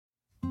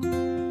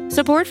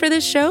Support for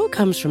this show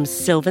comes from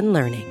Sylvan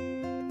Learning.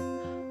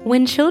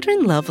 When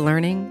children love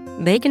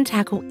learning, they can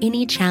tackle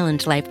any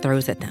challenge life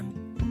throws at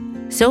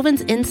them.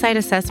 Sylvan's Insight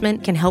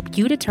Assessment can help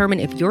you determine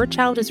if your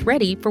child is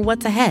ready for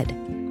what's ahead.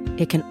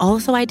 It can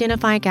also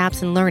identify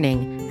gaps in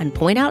learning and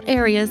point out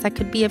areas that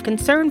could be of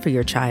concern for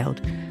your child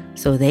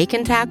so they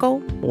can tackle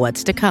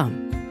what's to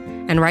come.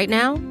 And right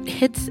now,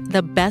 it's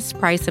the best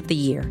price of the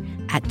year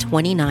at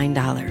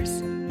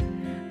 $29.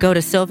 Go to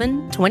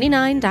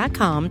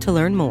sylvan29.com to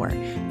learn more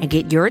and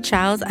get your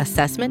child's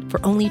assessment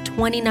for only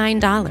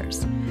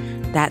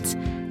 $29. That's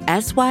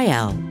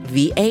SYLVAN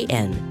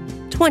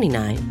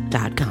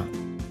 29.com.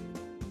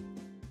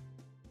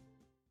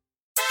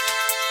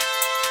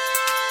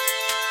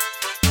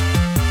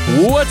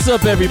 What's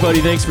up,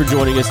 everybody? Thanks for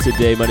joining us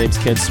today. My name's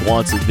Ken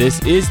Swanson.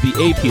 This is the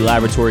AP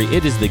Laboratory.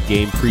 It is the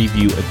game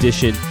preview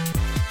edition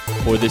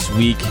for this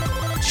week.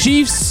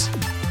 Chiefs,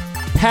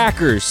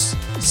 Packers,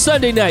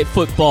 Sunday Night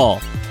Football.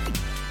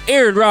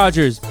 Aaron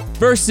Rodgers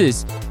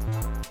versus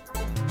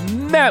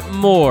Matt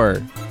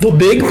Moore. The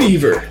Big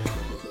Beaver.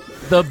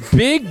 The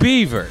Big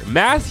Beaver.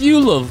 Matthew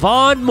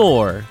Lavon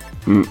Moore.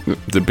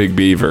 The Big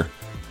Beaver.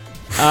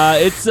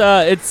 It's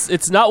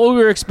not what we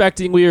were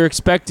expecting. We were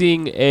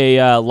expecting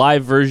a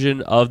live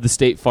version of the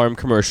State Farm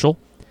commercial,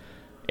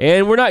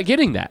 and we're not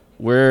getting that.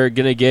 We're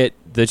gonna get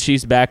the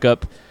Chiefs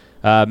backup,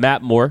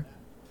 Matt Moore.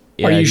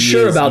 Yeah, Are you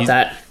sure about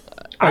that?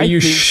 Are you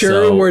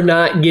sure so. We're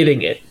not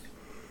getting it?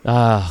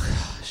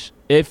 Gosh.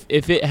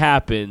 If it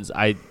happens,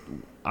 I'm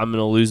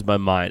gonna lose my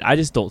mind. I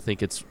just don't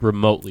think it's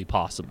remotely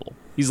possible.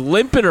 He's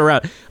limping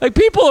around. Like,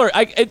 people are.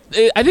 I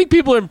think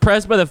people are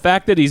impressed by the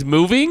fact that he's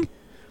moving,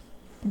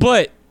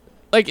 but.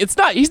 Like,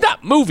 he's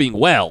not moving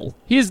well.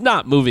 He is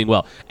not moving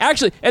well.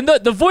 Actually, and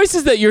the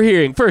voices that you're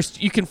hearing, first,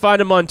 you can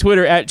find him on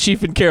Twitter at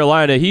Chief in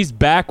Carolina. He's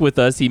back with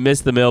us. He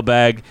missed the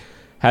mailbag,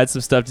 had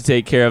some stuff to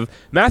take care of.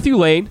 Matthew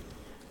Lane,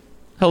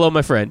 hello,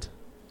 my friend.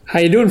 How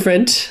you doing,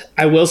 friend?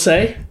 I will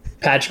say,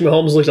 Patrick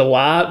Mahomes looked a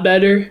lot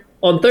better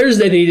on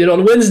Thursday than he did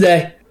on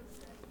Wednesday.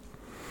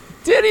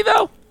 Did he,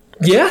 though?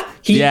 Yeah.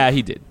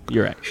 He did.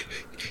 You're right.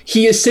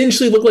 He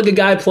essentially looked like a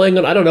guy playing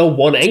on, I don't know,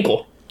 one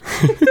ankle.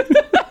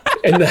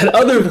 And that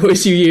other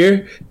voice you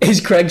hear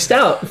is Craig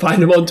Stout.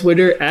 Find him on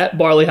Twitter at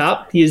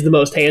BarleyHop. He is the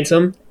most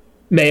handsome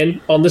man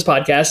on this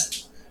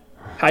podcast.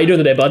 How you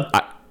doing today, bud?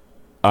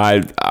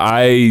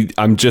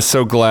 I'm just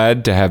so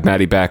glad to have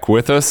Matty back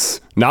with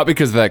us. Not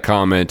because of that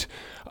comment,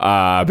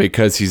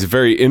 because he's a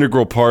very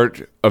integral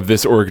part of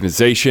this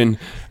organization.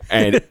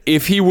 And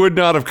if he would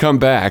not have come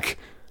back,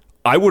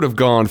 I would have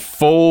gone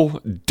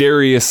full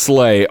Darius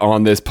Slay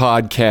on this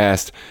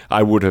podcast.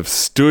 I would have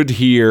stood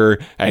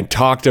here and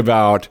talked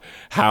about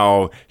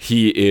how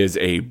he is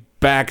a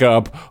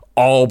backup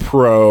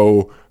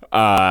all-pro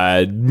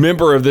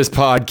member of this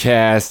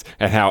podcast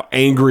and how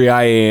angry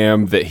I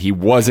am that he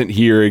wasn't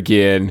here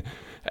again.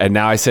 And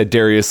now I said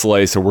Darius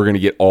Slay, so we're going to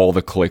get all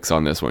the clicks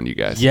on this one, you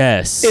guys.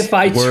 Yes. If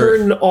I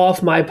turn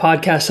off my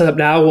podcast setup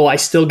now, will I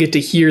still get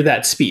to hear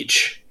that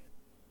speech?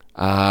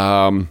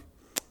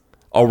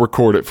 I'll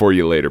record it for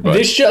you later, bud.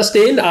 This just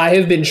in, I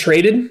have been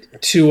traded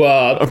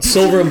to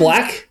Silver and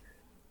Black.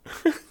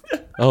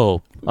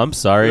 Oh, I'm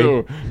sorry.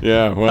 Oh,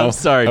 yeah, well, I'm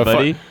sorry,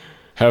 buddy.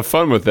 Have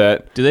fun with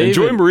that.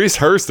 Enjoy Maurice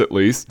Hurst, at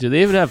least. Do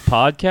they even have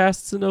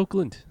podcasts in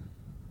Oakland?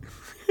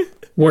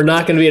 We're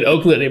not going to be in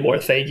Oakland anymore.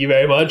 Thank you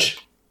very much.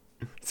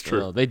 It's true.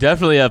 Well, they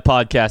definitely have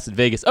podcasts in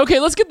Vegas. Okay,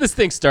 let's get this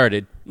thing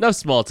started. Enough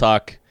small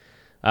talk.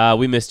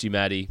 We missed you,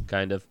 Maddie,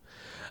 kind of.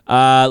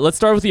 Let's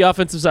start with the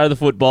offensive side of the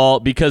football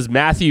because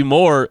Matthew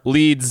Moore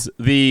leads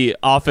the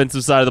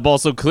offensive side of the ball,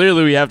 so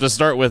clearly we have to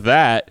start with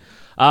that.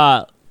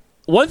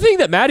 One thing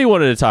that Maddie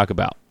wanted to talk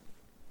about,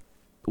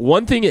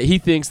 one thing that he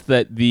thinks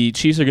that the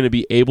Chiefs are going to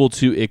be able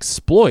to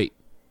exploit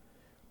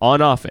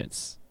on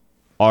offense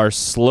are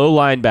slow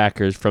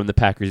linebackers from the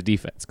Packers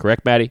defense.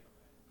 Correct, Maddie?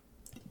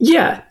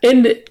 Yeah,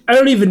 and I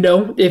don't even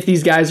know if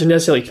these guys are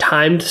necessarily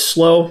timed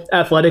slow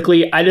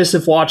athletically. I just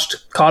have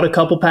caught a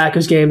couple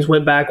Packers games,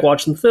 went back,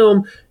 watched the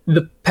film.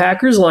 The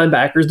Packers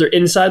linebackers, their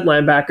inside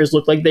linebackers,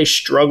 look like they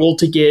struggle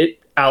to get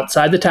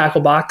outside the tackle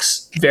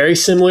box. Very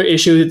similar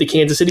issue that the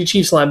Kansas City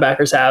Chiefs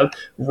linebackers have.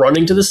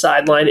 Running to the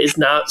sideline is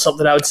not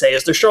something I would say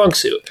is their strong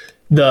suit.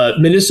 The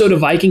Minnesota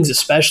Vikings,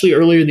 especially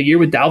earlier in the year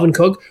with Dalvin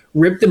Cook,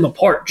 ripped them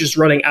apart just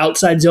running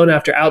outside zone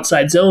after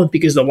outside zone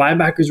because the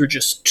linebackers were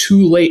just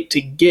too late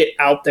to get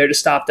out there to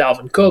stop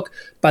Dalvin Cook.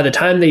 By the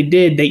time they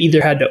did, they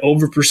either had to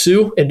over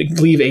pursue and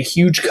leave a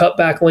huge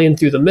cutback lane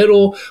through the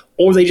middle,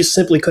 or they just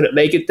simply couldn't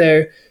make it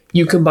there.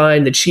 You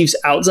combine the Chiefs'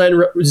 outside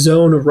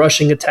zone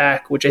rushing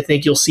attack, which I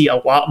think you'll see a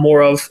lot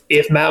more of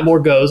if Matt Moore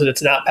goes and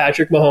it's not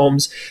Patrick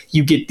Mahomes.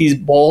 You get these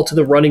ball to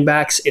the running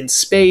backs in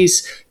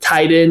space,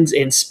 tight ends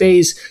in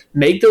space.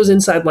 Make those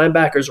inside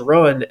linebackers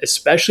run,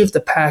 especially if the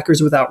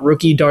Packers without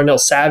rookie Darnell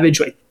Savage.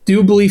 I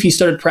do believe he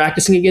started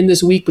practicing again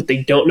this week, but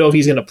they don't know if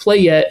he's going to play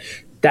yet.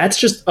 That's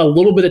just a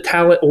little bit of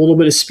talent, a little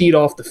bit of speed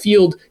off the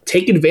field.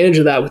 Take advantage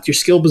of that with your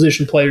skill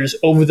position players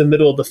over the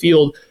middle of the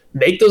field.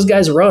 Make those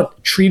guys run.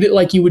 Treat it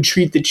like you would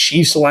treat the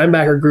Chiefs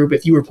linebacker group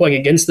if you were playing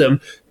against them.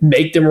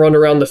 Make them run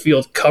around the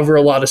field, cover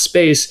a lot of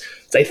space.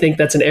 I think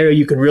that's an area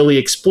you can really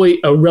exploit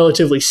a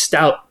relatively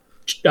stout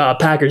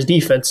Packers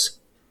defense.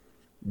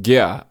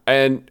 Yeah,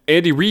 and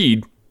Andy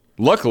Reid,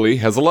 luckily,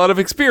 has a lot of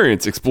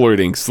experience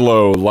exploiting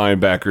slow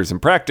linebackers in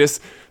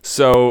practice,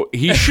 so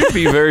he should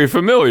be very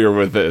familiar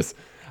with this.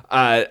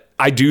 I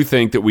do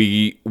think that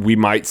we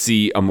might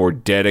see a more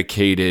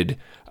dedicated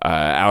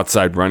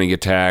outside running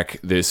attack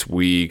this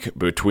week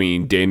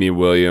between Damian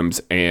Williams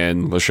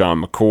and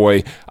LaShawn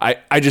McCoy.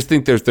 I just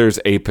think there's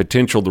a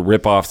potential to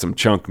rip off some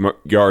chunk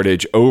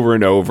yardage over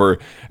and over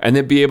and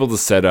then be able to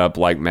set up,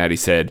 like Maddie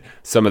said,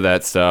 some of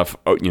that stuff,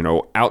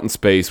 out in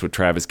space with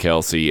Travis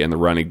Kelce and the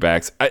running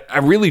backs. I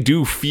really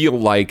do feel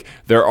like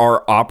there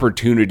are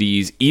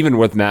opportunities, even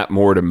with Matt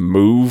Moore, to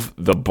move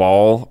the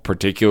ball,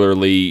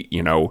 particularly,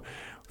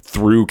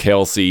 through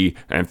Kelce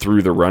and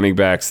through the running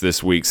backs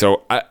this week.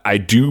 So I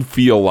do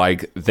feel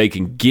like they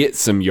can get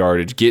some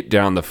yardage, get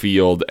down the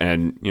field,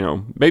 and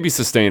maybe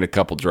sustain a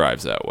couple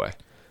drives that way.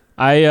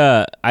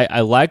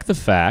 I like the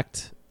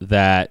fact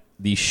that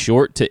the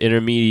short to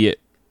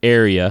intermediate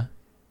area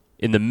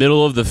in the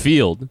middle of the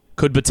field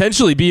could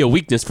potentially be a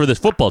weakness for this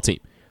football team.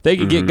 They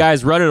can get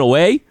guys running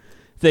away.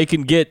 They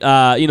can get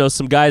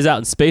some guys out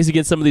in space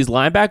against some of these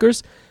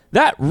linebackers.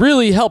 That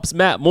really helps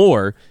Matt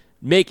Moore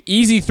make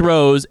easy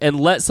throws and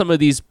let some of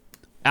these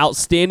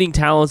outstanding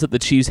talents that the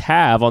Chiefs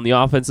have on the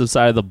offensive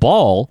side of the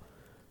ball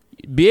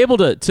be able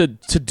to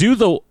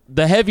do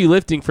the heavy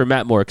lifting for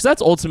Matt Moore, because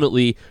that's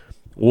ultimately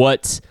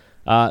what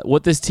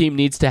this team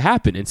needs to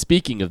happen. And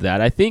speaking of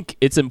that, I think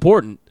it's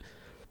important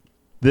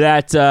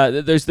that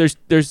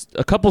there's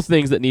a couple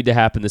things that need to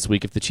happen this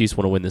week if the Chiefs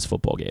want to win this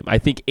football game. I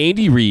think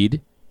Andy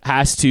Reid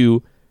has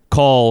to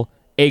call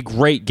a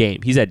great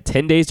game. He's had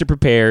 10 days to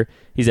prepare.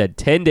 He's had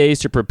 10 days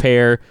to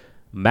prepare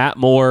Matt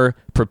Moore,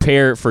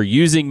 prepare for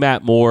using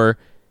Matt Moore.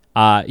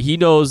 He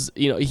knows,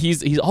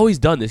 he's always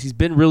done this. He's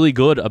been really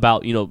good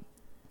about,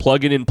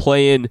 plugging and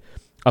playing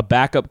a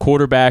backup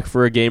quarterback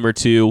for a game or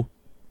two.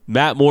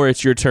 Matt Moore,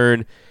 it's your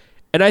turn.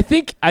 And I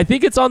think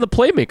it's on the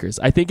playmakers.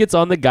 I think it's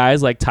on the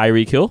guys like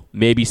Tyreek Hill,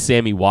 maybe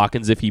Sammy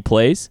Watkins if he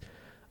plays,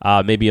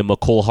 maybe a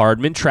McCole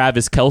Hardman,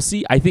 Travis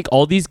Kelce. I think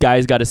all these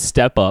guys got to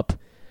step up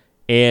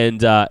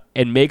and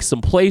make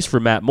some plays for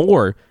Matt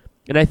Moore.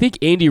 And I think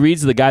Andy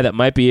Reid's the guy that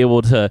might be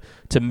able to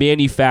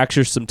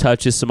manufacture some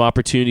touches, some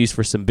opportunities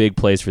for some big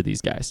plays for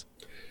these guys.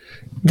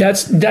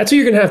 That's what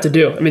you're going to have to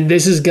do. I mean,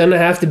 this is going to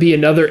have to be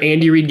another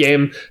Andy Reid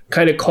game.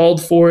 Kind of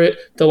called for it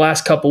the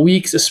last couple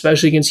weeks,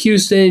 especially against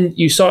Houston.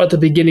 You saw it at the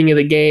beginning of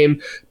the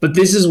game, but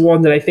this is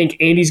one that I think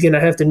Andy's going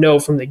to have to know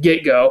from the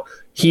get-go.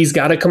 He's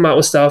got to come out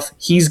with stuff.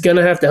 He's going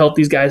to have to help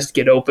these guys to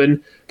get open.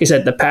 Like I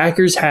said, the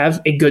Packers have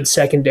a good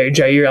secondary.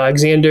 Jair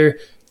Alexander,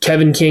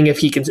 Kevin King, if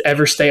he can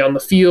ever stay on the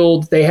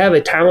field. They have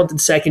a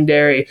talented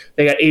secondary.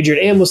 They got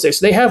Adrian Amos there.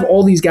 So they have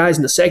all these guys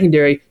in the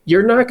secondary.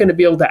 You're not going to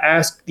be able to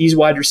ask these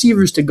wide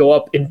receivers to go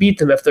up and beat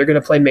them if they're going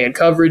to play man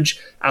coverage.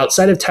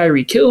 Outside of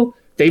Tyreek Hill,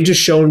 they've just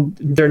shown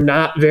they're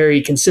not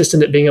very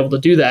consistent at being able to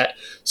do that.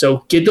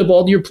 So get the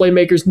ball to your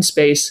playmakers in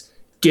space.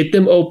 Get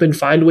them open.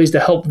 Find ways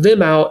to help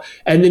them out.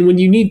 And then when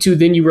you need to,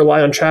 then you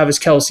rely on Travis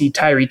Kelce,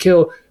 Tyreek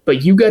Hill.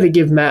 But you got to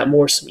give Matt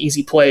Moore some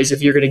easy plays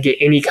if you're going to get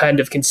any kind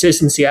of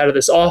consistency out of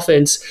this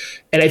offense.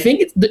 And I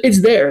think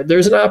it's there.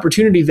 There's an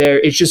opportunity there.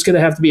 It's just going to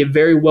have to be a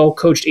very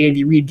well-coached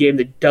Andy Reid game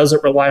that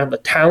doesn't rely on the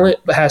talent,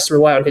 but has to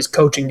rely on his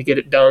coaching to get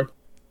it done.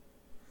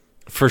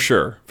 For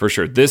sure.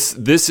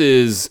 This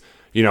is,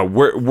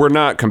 we're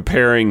not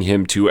comparing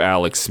him to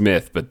Alex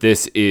Smith, but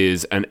this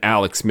is an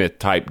Alex Smith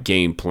type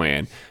game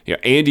plan.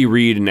 Andy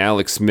Reid and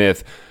Alex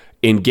Smith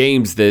in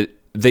games that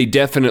they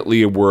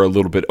definitely were a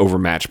little bit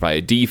overmatched by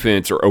a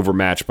defense or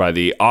overmatched by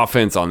the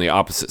offense on the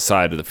opposite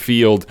side of the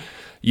field.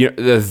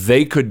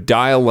 They could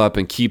dial up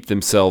and keep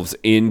themselves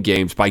in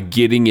games by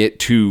getting it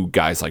to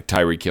guys like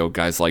Tyreek Hill,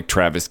 guys like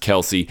Travis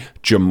Kelce,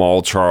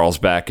 Jamal Charles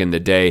back in the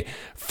day,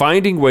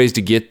 finding ways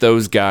to get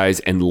those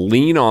guys and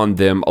lean on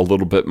them a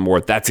little bit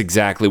more. That's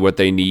exactly what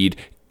they need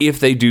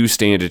if they do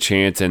stand a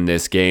chance in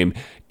this game.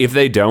 If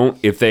they don't,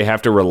 if they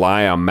have to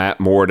rely on Matt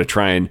Moore to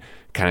try and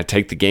kind of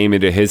take the game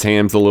into his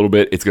hands a little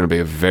bit, it's going to be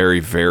a very,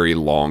 very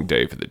long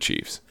day for the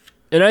Chiefs.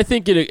 And I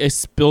think it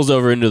spills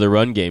over into the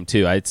run game,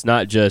 too. It's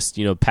not just,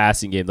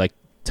 passing game. Like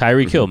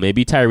Tyreek Hill.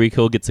 Maybe Tyreek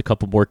Hill gets a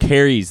couple more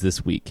carries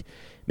this week.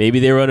 Maybe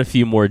they run a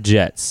few more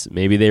jets.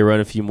 Maybe they run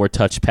a few more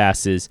touch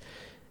passes.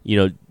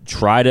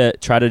 Try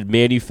to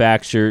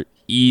manufacture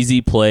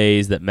easy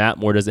plays that Matt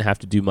Moore doesn't have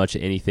to do much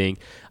of anything.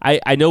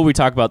 I know we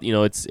talk about,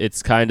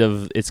 it's kind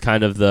of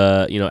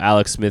the,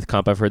 Alex Smith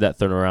comp. I've heard that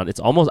thrown around.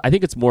 I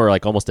think it's more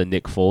like almost a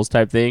Nick Foles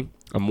type thing.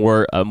 A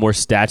more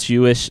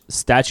statuesque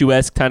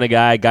kind of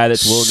guy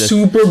that's willing to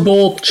Super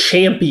Bowl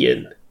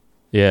champion.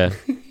 Yeah.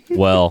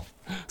 Well,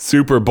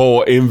 Super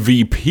Bowl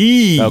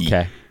MVP.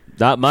 Okay.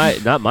 Not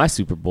my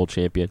Super Bowl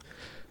champion.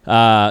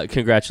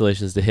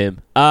 Congratulations to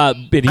him. But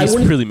he's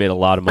really made a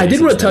lot of money. I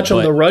did want to touch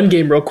on the run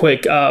game real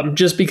quick,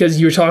 just because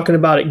you were talking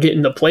about it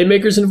getting the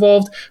playmakers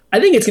involved. I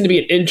think it's going to be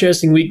an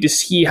interesting week to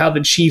see how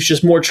the Chiefs'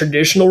 just more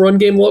traditional run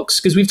game looks,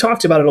 because we've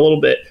talked about it a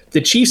little bit.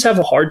 The Chiefs have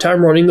a hard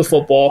time running the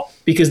football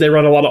because they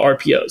run a lot of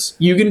RPOs.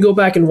 You can go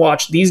back and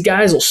watch. These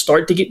guys will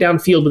start to get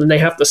downfield, but then they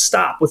have to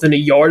stop within a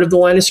yard of the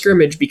line of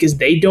scrimmage because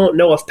they don't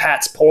know if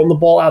Pat's pulling the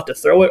ball out to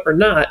throw it or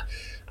not.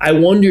 I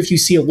wonder if you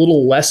see a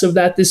little less of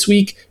that this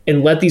week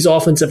and let these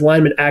offensive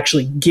linemen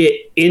actually get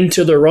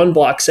into their run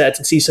block sets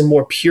and see some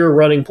more pure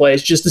running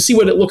plays just to see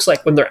what it looks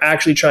like when they're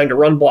actually trying to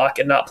run block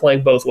and not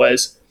playing both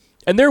ways.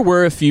 And there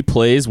were a few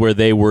plays where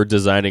they were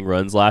designing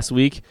runs last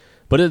week,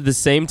 but at the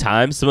same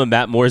time, some of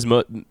Matt Moore's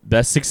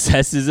best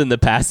successes in the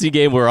passing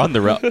game were on the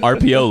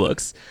RPO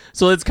looks.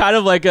 So it's kind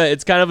of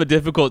a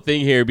difficult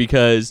thing here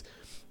because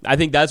I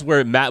think that's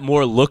where Matt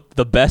Moore looked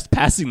the best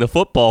passing the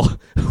football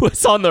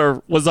was on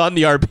the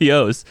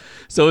RPOs.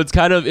 So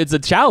it's a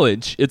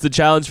challenge. It's a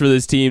challenge for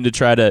this team to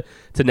try to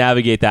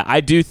navigate that.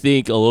 I do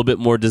think a little bit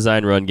more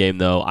design run game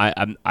though.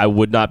 I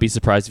would not be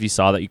surprised if you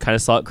saw that. You kind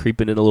of saw it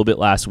creeping in a little bit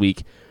last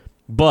week.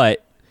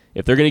 But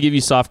if they're going to give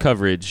you soft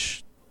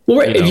coverage, well,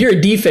 right. If you're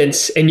a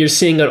defense and you're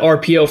seeing an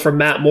RPO from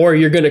Matt Moore,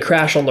 you're going to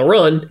crash on the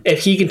run.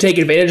 If he can take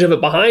advantage of it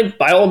behind,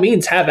 by all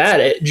means, have at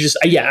it.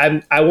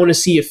 I want to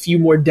see a few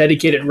more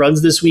dedicated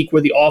runs this week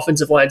where the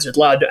offensive lines are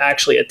allowed to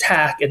actually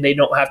attack and they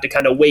don't have to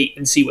kind of wait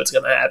and see what's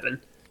going to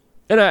happen.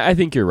 And I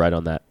think you're right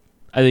on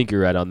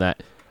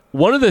that.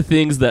 One of the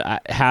things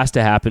that has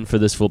to happen for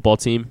this football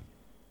team,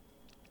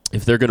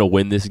 if they're going to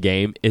win this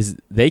game, is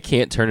they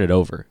can't turn it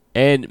over.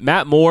 And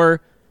Matt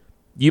Moore,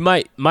 you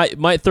might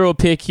throw a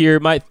pick here.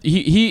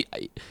 He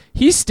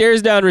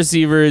stares down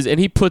receivers and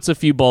he puts a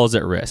few balls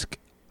at risk.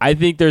 I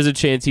think there's a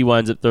chance he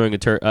winds up throwing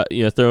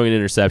throwing an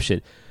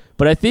interception.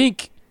 But I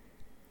think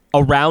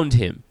around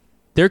him,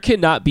 there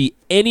cannot be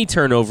any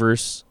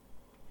turnovers.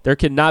 There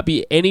cannot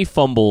be any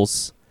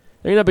fumbles.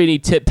 There cannot be any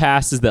tip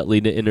passes that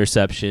lead to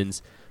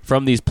interceptions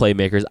from these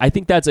playmakers. I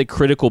think that's a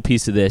critical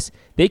piece of this.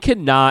 They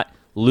cannot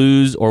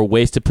lose or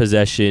waste a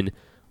possession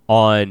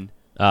on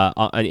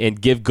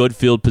and give good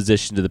field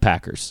position to the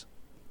Packers.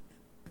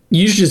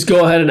 You should just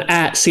go ahead and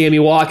at Sammy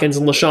Watkins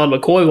and LaShawn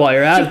McCoy while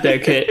you're out there,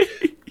 Kent.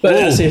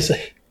 But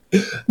seriously.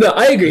 No,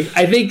 I agree.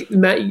 I think,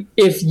 Matt,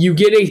 if you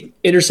get an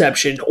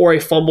interception or a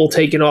fumble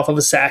taken off of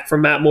a sack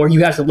from Matt Moore,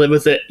 you have to live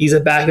with it. He's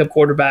a backup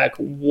quarterback.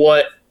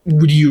 What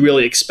would you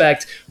really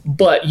expect?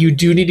 But you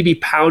do need to be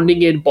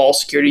pounding in ball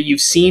security.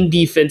 You've seen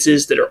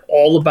defenses that are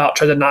all about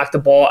trying to knock the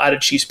ball out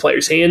of Chiefs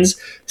players' hands.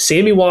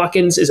 Sammy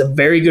Watkins is a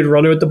very good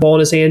runner with the ball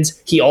in his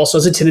hands. He also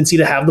has a tendency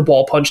to have the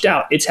ball punched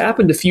out. It's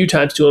happened a few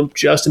times to him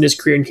just in his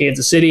career in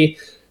Kansas City.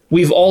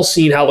 We've all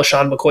seen how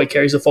LaShawn McCoy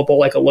carries the football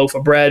like a loaf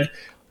of bread.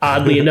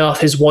 Oddly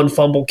enough, his one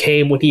fumble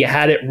came when he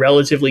had it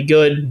relatively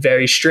good.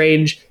 Very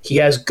strange. He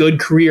has good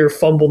career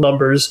fumble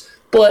numbers,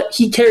 but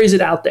he carries it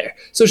out there.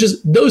 So it's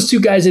just those two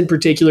guys in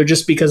particular,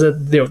 just because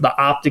of the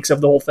optics of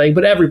the whole thing.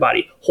 But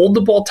everybody, hold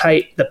the ball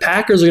tight. The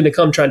Packers are going to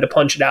come trying to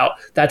punch it out.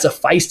 That's a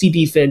feisty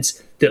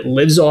defense that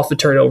lives off the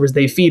turnovers.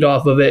 They feed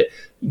off of it.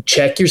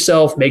 Check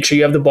yourself. Make sure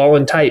you have the ball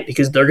in tight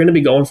because they're going to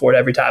be going for it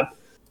every time.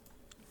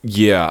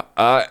 Yeah,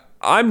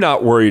 I'm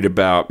not worried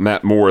about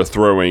Matt Moore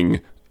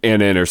throwing an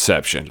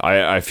interception.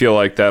 I feel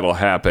like that'll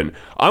happen.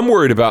 I'm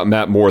worried about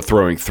Matt Moore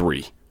throwing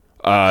 3.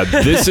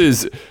 This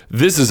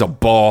is a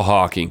ball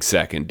hawking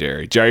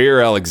secondary.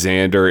 Jair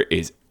Alexander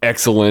is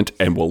excellent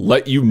and will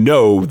let you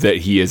know that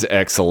he is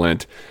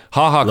excellent.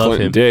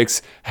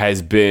 Clinton-Dix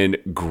has been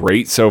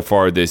great so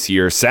far this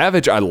year.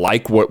 Savage, I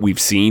like what we've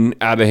seen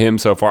out of him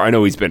so far. I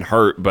know he's been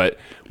hurt, but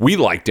we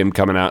liked him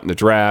coming out in the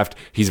draft.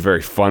 He's a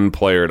very fun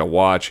player to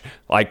watch.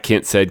 Like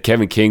Kent said,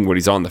 Kevin King, when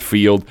he's on the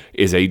field,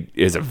 is a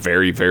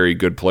very, very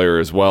good player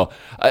as well.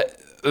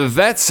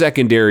 That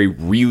secondary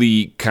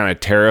really kind of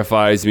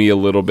terrifies me a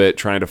little bit,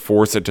 trying to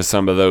force it to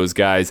some of those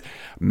guys.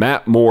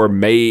 Matt Moore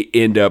may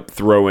end up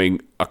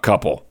throwing a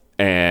couple,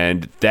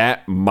 and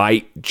that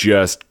might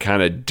just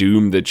kind of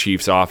doom the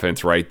Chiefs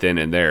offense right then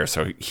and there.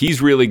 So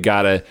he's really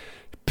got to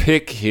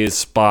pick his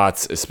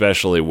spots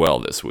especially well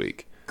this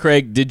week.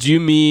 Craig, did you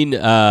mean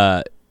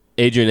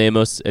Adrian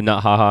Amos and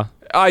not HaHa?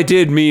 I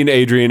did mean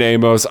Adrian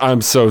Amos.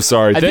 I'm so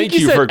sorry. Thank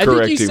you for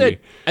correcting me.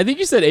 I think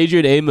you said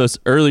Adrian Amos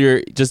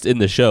earlier just in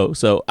the show,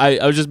 so I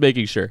was just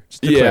making sure.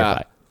 Just to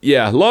clarify.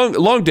 Yeah.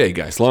 Long day,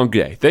 guys. Long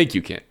day. Thank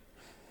you, Kent.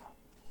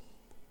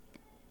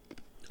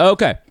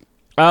 Okay.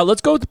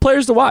 Let's go with the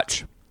players to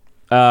watch.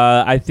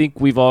 I think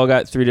we've all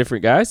got 3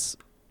 different guys.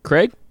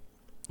 Craig,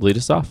 lead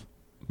us off.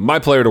 My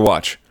player to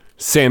watch,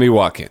 Sammy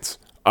Watkins.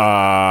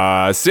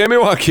 Sammy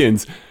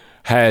Watkins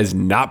has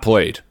not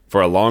played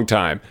for a long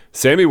time.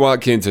 Sammy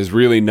Watkins has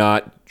really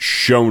not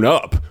shown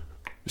up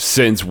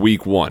since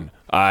week 1.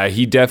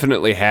 He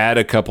definitely had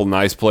a couple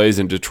nice plays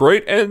in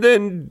Detroit and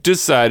then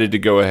decided to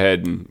go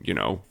ahead and,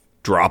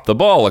 drop the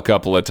ball a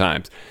couple of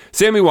times.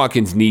 Sammy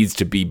Watkins needs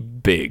to be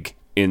big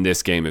in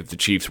this game if the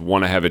Chiefs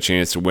want to have a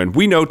chance to win.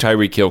 We know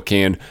Tyreek Hill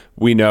can.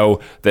 We know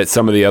that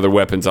some of the other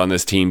weapons on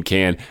this team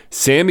can.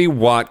 Sammy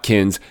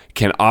Watkins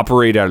can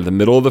operate out of the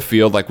middle of the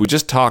field like we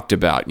just talked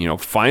about,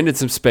 finding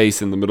some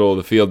space in the middle of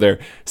the field there.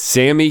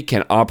 Sammy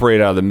can operate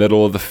out of the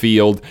middle of the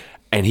field,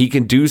 and he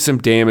can do some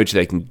damage.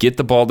 They can get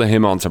the ball to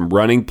him on some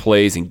running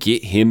plays and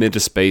get him into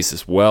space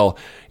as well.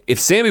 If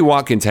Sammy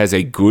Watkins has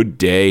a good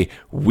day,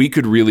 we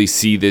could really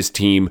see this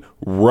team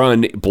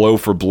run blow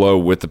for blow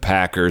with the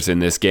Packers in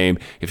this game.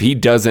 If he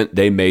doesn't,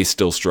 they may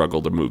still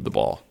struggle to move the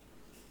ball.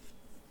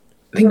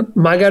 I think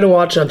my guy to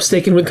watch, I'm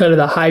sticking with kind of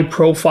the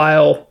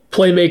high-profile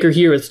playmaker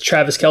here, is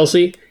Travis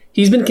Kelce.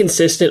 He's been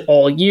consistent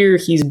all year.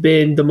 He's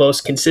been the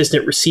most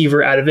consistent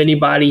receiver out of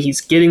anybody.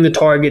 He's getting the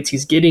targets.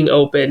 He's getting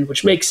open,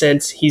 which makes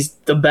sense. He's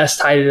the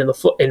best tight end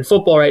in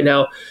football right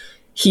now.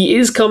 He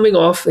is coming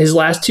off, his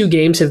last 2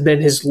 games have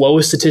been his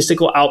lowest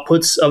statistical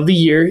outputs of the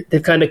year.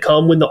 They've kind of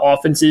come when the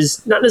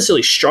offenses not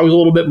necessarily struggled a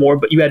little bit more,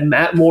 but you had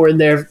Matt Moore in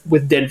there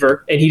with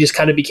Denver, and he just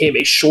kind of became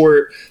a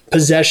short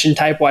possession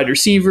type wide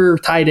receiver,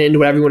 tight end,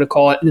 whatever you want to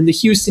call it. And then the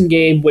Houston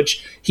game,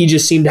 which he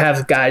just seemed to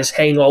have guys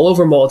hanging all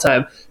over him all the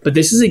time. But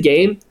this is a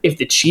game, if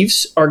the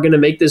Chiefs are going to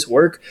make this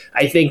work,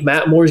 I think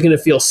Matt Moore is going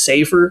to feel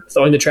safer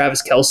throwing to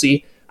Travis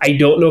Kelce. I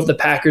don't know if the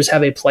Packers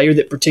have a player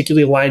that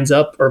particularly lines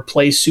up or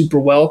plays super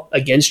well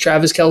against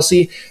Travis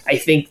Kelce. I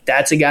think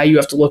that's a guy you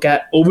have to look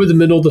at over the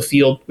middle of the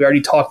field. We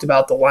already talked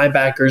about the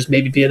linebackers,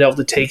 maybe being able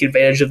to take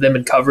advantage of them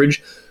in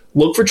coverage.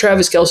 Look for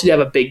Travis Kelce to have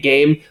a big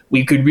game.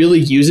 We could really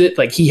use it.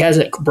 Like, he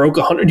hasn't broke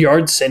 100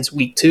 yards since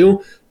week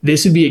 2.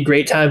 This would be a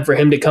great time for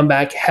him to come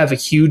back, have a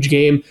huge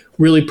game,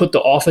 really put the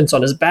offense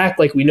on his back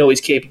like we know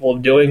he's capable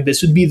of doing.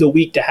 This would be the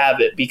week to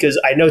have it, because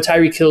I know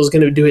Tyreek Hill is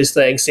going to do his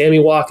thing. Sammy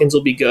Watkins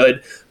will be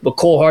good, but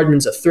Cole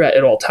Hardman's a threat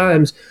at all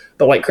times.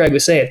 But like Craig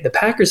was saying, the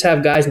Packers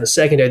have guys in the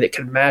secondary that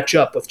can match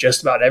up with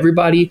just about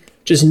everybody.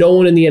 Just no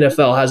one in the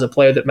NFL has a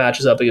player that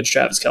matches up against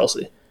Travis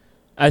Kelce.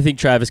 I think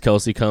Travis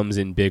Kelce comes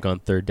in big on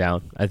third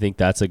down. I think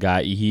that's a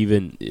guy.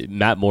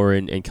 Matt Moore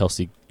and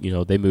Kelce,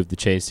 they moved the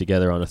chains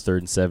together on a 3rd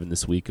and 7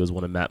 this week. It was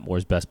one of Matt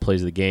Moore's best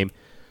plays of the game.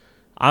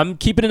 I'm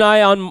keeping an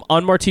eye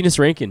on Martinez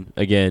Rankin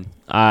again.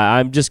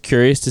 I'm just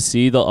curious to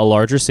see a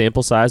larger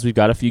sample size. We've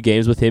got a few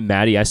games with him.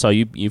 Maddie, I saw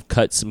you've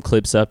cut some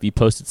clips up. You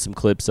posted some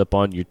clips up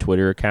on your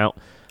Twitter account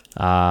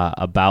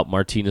about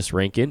Martinez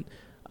Rankin.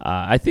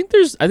 I think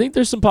there's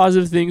some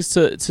positive things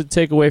to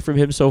take away from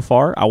him so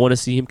far. I want to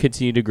see him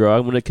continue to grow. I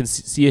want to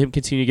see him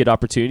continue to get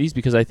opportunities,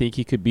 because I think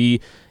he could be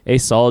a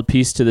solid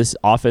piece to this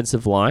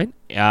offensive line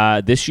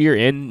this year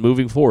and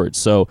moving forward.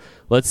 So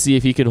let's see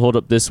if he can hold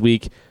up this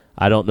week.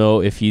 I don't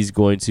know if he's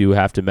going to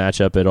have to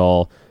match up at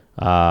all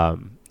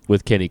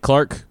with Kenny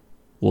Clark.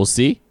 We'll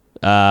see.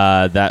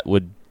 That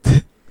would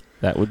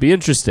be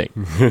interesting.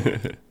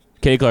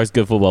 Kenny Clark's a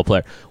good football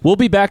player. We'll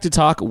be back to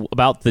talk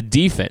about the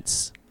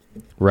defense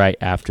right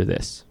after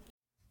this.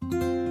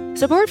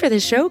 Support for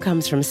this show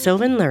comes from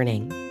Sylvan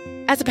Learning.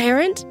 As a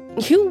parent,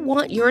 you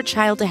want your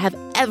child to have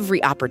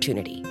every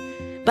opportunity,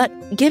 but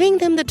giving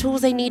them the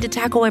tools they need to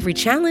tackle every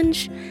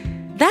challenge,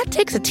 that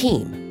takes a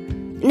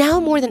team. Now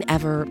more than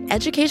ever,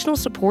 educational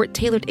support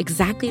tailored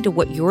exactly to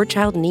what your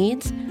child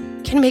needs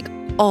can make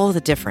all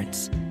the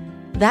difference.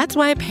 That's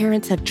why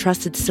parents have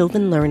trusted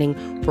Sylvan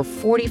Learning for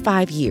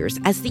 45 years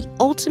as the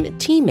ultimate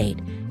teammate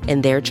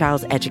in their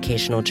child's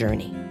educational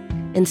journey,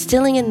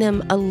 instilling in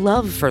them a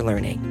love for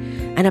learning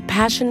and a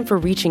passion for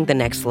reaching the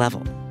next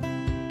level.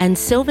 And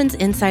Sylvan's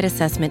Insight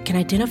Assessment can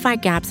identify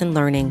gaps in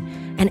learning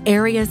and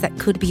areas that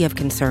could be of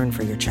concern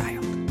for your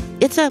child.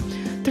 It's a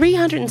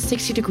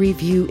 360-degree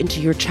view into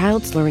your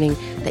child's learning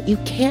that you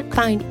can't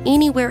find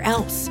anywhere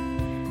else,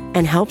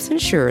 and helps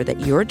ensure that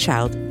your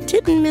child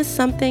didn't miss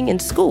something in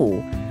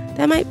school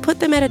that might put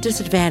them at a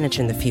disadvantage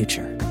in the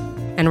future.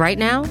 And right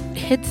now,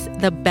 it's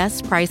the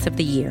best price of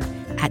the year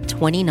at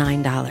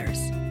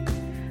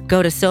 $29.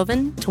 Go to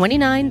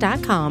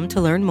sylvan29.com to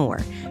learn more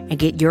and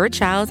get your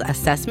child's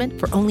assessment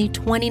for only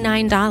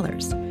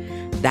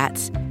 $29.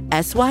 That's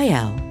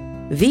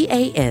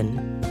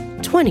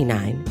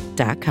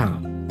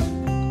SYLVAN29.com.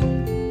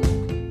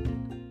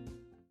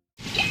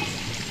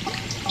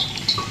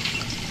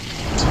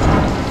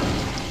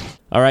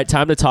 All right,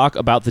 time to talk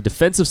about the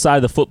defensive side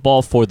of the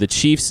football for the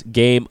Chiefs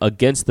game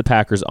against the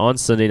Packers on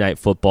Sunday Night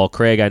Football.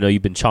 Craig, I know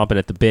you've been chomping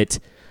at the bit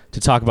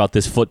to talk about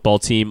this football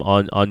team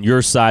on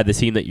your side, the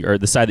team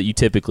the side that you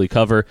typically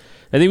cover.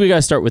 I think we got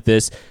to start with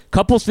this.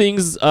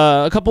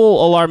 A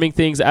couple alarming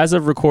things as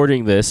of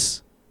recording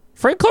this.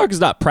 Frank Clark has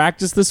not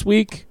practiced this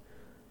week.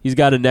 He's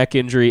got a neck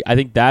injury. I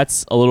think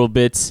that's a little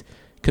bit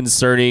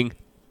concerning.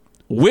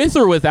 With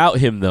or without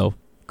him, though,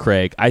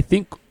 Craig, I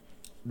think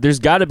there's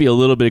got to be a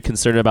little bit of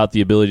concern about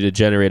the ability to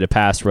generate a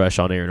pass rush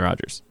on Aaron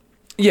Rodgers.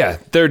 Yeah,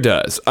 there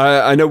does.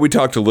 I know we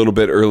talked a little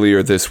bit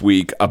earlier this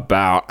week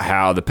about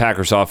how the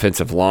Packers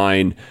offensive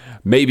line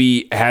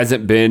maybe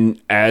hasn't been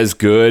as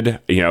good,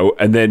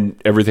 and then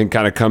everything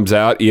kind of comes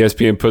out.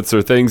 ESPN puts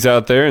their things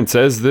out there and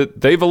says that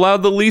they've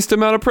allowed the least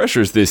amount of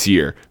pressures this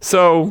year.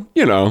 So,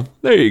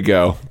 there you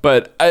go.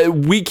 But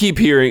we keep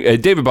hearing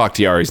David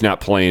Bakhtiari is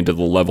not playing to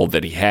the level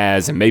that he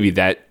has, and maybe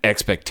that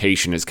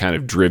expectation has kind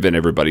of driven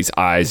everybody's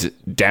eyes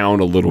down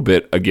a little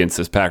bit against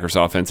this Packers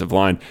offensive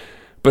line.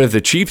 But if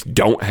the Chiefs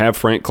don't have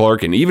Frank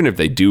Clark, and even if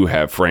they do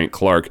have Frank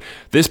Clark,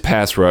 this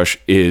pass rush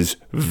is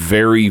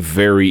very,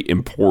 very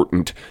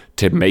important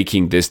to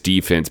making this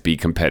defense be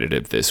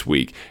competitive this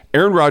week.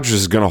 Aaron Rodgers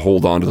is going to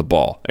hold on to the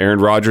ball. Aaron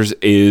Rodgers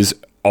is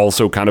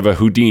also kind of a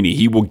Houdini.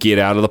 He will get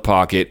out of the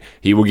pocket.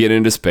 He will get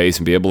into space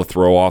and be able to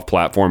throw off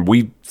platform.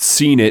 We've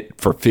seen it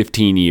for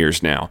 15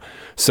 years now.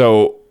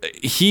 So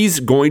he's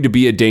going to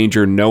be a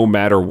danger no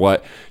matter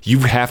what.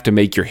 You have to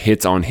make your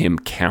hits on him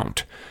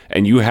count.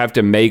 And you have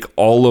to make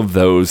all of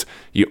those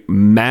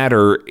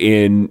matter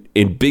in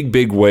big,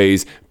 big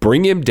ways.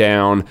 Bring him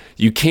down.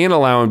 You can't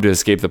allow him to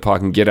escape the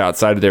pocket and get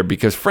outside of there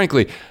because,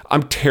 frankly,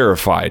 I'm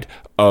terrified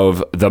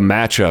of the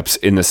matchups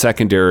in the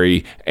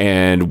secondary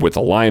and with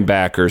the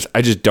linebackers.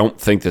 I just don't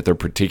think that they're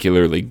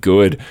particularly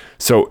good.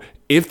 So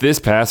if this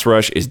pass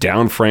rush is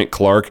down Frank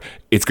Clark,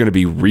 it's going to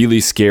be really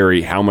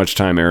scary how much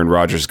time Aaron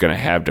Rodgers is going to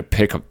have to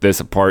pick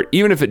this apart.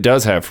 Even if it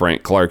does have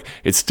Frank Clark,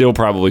 it's still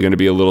probably going to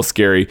be a little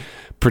scary,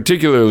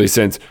 particularly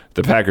since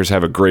the Packers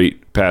have a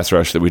great pass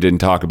rush that we didn't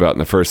talk about in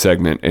the first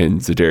segment in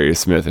Za'Darius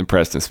Smith and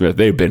Preston Smith.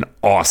 They've been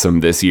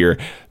awesome this year.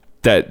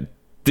 That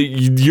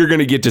you're going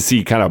to get to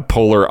see kind of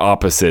polar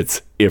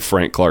opposites if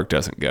Frank Clark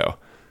doesn't go.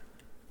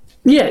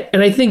 Yeah,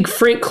 and I think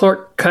Frank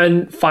Clark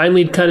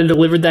finally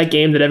delivered that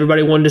game that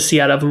everybody wanted to see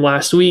out of him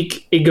last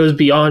week. It goes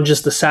beyond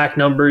just the sack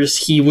numbers.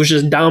 He was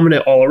just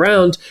dominant all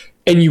around,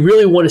 and you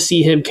really want to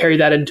see him carry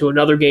that into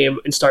another game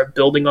and start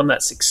building on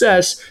that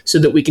success so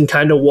that we can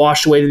kind of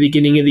wash away the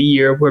beginning of the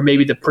year where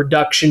maybe the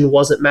production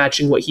wasn't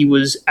matching what he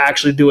was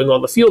actually doing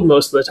on the field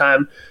most of the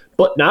time,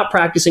 but not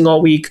practicing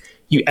all week.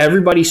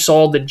 Everybody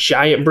saw the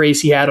giant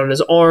brace he had on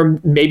his arm.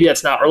 Maybe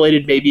that's not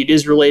related. Maybe it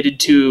is related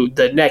to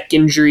the neck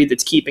injury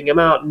that's keeping him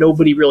out.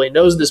 Nobody really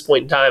knows at this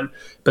point in time.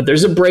 But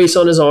there's a brace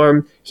on his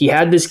arm. He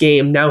had this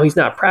game. Now he's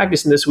not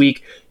practicing this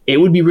week.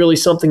 It would be really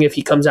something if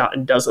he comes out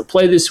and doesn't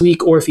play this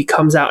week, or if he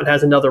comes out and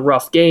has another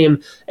rough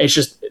game. It's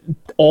just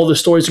all the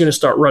stories are going to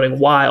start running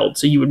wild.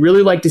 So you would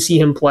really like to see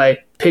him play,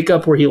 pick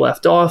up where he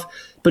left off.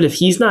 But if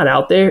he's not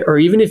out there, or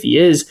even if he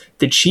is,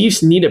 the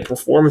Chiefs need a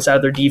performance out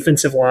of their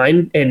defensive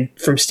line and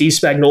from Steve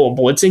Spagnuolo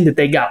blitzing that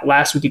they got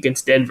last week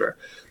against Denver.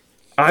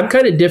 I'm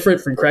kind of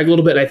different from Craig a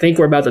little bit, and I think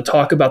we're about to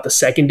talk about the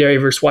secondary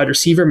versus wide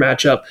receiver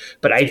matchup,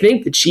 but I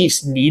think the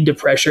Chiefs need to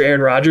pressure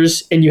Aaron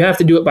Rodgers, and you have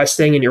to do it by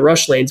staying in your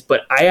rush lanes,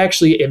 but I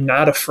actually am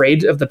not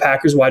afraid of the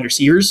Packers wide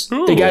receivers.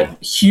 Ooh. They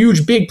got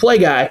huge, big play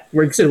guy.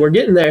 We're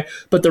getting there,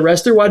 but the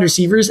rest of their wide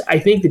receivers, I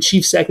think the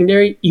Chiefs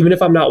secondary, even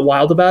if I'm not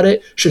wild about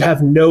it, should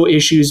have no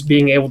issues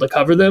being able to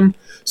cover them.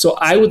 So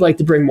I would like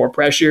to bring more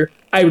pressure.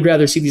 I would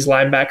rather see these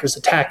linebackers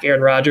attack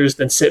Aaron Rodgers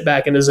than sit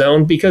back in the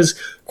zone because,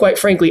 quite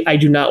frankly, I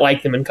do not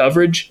like them in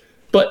coverage.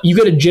 But you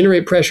got to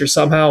generate pressure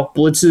somehow.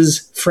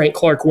 Blitzes, Frank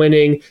Clark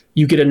winning,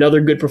 you get another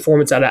good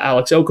performance out of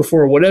Alex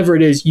Okafor, whatever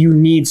it is, you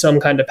need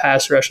some kind of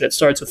pass rush, and it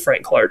starts with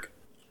Frank Clark.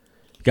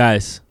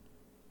 Guys,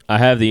 I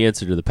have the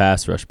answer to the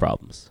pass rush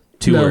problems.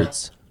 Two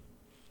words.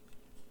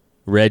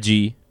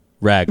 Reggie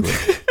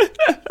Ragland.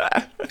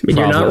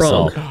 You're not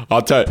wrong.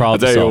 I'll tell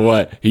you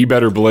what, he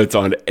better blitz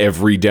on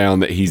every down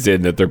that he's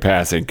in that they're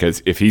passing,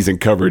 because if he's in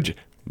coverage,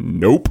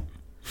 nope.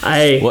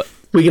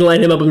 We can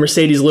line him up with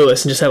Mercedes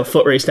Lewis and just have a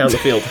foot race down the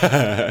field.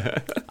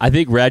 I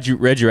think Reggie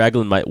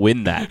Ragland might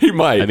win that. He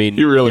might. I mean,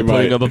 he really might.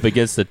 Putting him up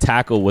against the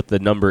tackle with the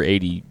number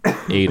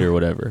 88 or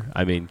whatever.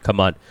 I mean, come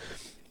on.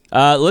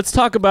 Let's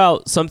talk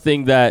about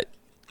something that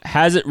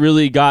hasn't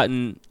really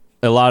gotten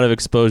a lot of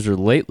exposure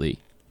lately,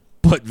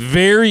 but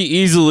very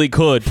easily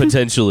could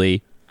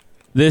potentially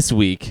this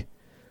week.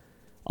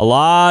 A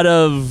lot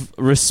of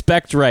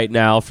respect right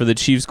now for the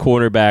Chiefs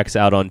cornerbacks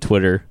out on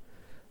Twitter.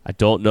 I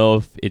don't know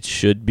if it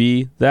should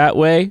be that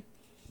way,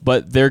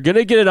 but they're going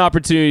to get an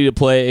opportunity to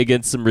play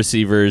against some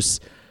receivers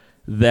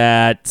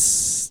that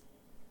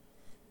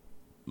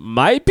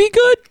might be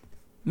good.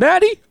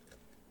 Maddie?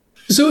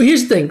 So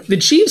here's the thing. The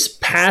Chiefs'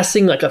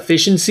 passing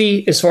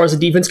efficiency as far as the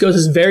defense goes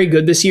is very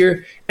good this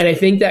year, and I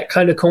think that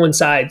kind of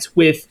coincides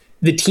with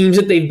the teams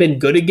that they've been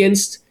good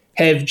against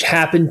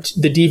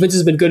the defense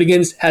has been good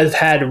against have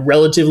had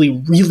relatively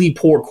really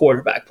poor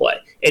quarterback play.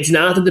 It's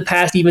not that the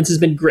past defense has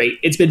been great.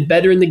 It's been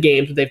better in the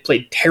games, but they've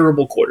played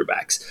terrible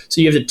quarterbacks.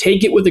 So you have to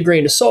take it with a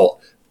grain of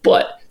salt.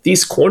 But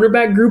this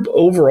cornerback group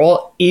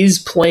overall is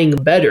playing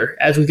better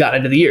as we've gotten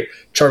into the year.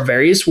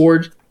 Charvarius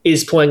Ward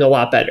is playing a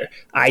lot better.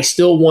 I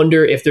still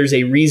wonder if there's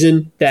a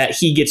reason that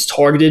he gets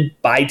targeted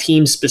by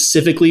teams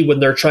specifically when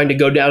they're trying to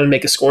go down and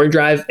make a scoring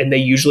drive, and they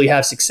usually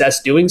have success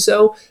doing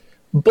so.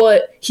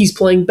 But he's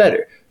playing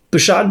better.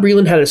 Bashaud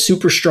Breeland had a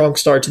super strong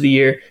start to the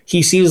year.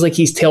 He seems like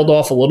he's tailed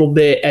off a little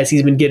bit as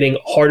he's been getting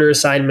harder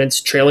assignments,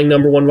 trailing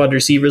number one wide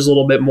receivers a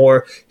little bit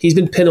more. He's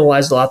been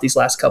penalized a lot these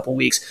last couple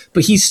weeks,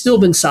 but he's still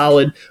been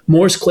solid.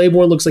 Morris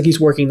Claiborne looks like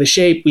he's working the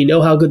shape. We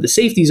know how good the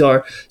safeties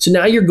are. So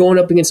now you're going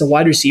up against a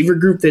wide receiver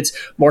group that's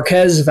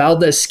Marquez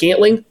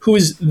Valdes-Scantling, who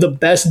is the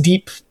best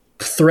deep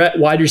threat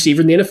wide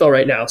receiver in the NFL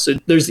right now. So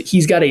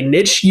he's got a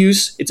niche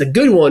use. It's a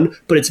good one,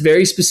 but it's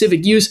very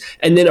specific use.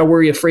 And then are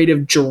we afraid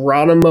of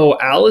Geronimo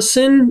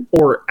Allison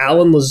or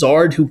Alan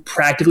Lazard, who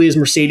practically is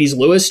Mercedes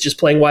Lewis, just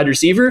playing wide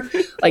receiver?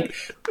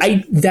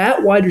 That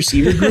wide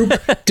receiver group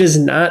does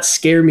not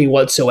scare me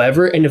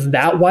whatsoever. And if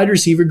that wide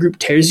receiver group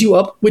tears you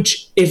up,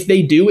 which if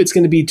they do, it's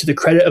going to be to the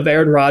credit of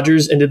Aaron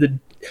Rodgers and to the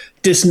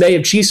dismay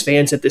of Chiefs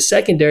fans at the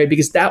secondary,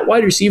 because that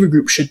wide receiver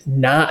group should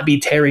not be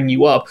tearing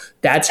you up.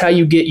 That's how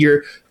you get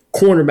your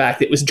cornerback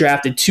that was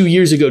drafted 2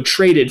 years ago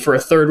traded for a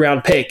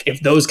third-round pick, if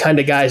those kind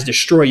of guys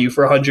destroy you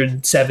for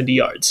 170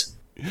 yards.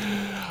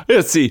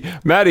 Yeah, see,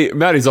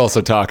 Matty's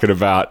also talking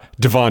about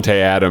Davante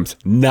Adams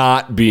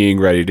not being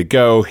ready to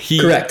go.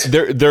 Correct.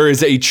 There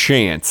is a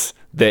chance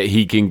that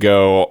he can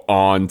go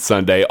on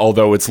Sunday,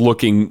 although it's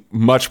looking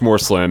much more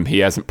slim. He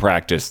hasn't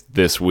practiced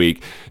this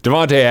week.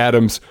 Davante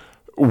Adams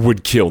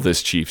would kill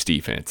this Chiefs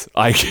defense.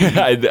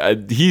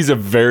 He's a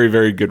very,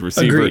 very good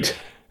receiver. Agreed.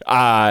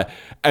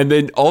 And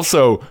then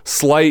also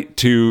slight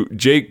to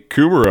Jake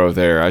Kumerow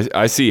there.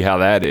 I see how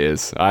that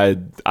is. I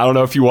don't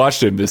know if you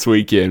watched him this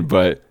weekend,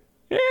 but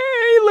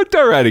he looked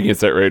all right against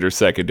that Raiders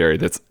secondary.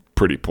 That's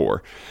pretty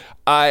poor.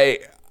 I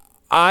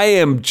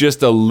am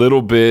just a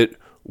little bit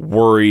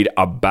worried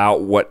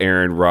about what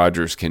Aaron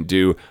Rodgers can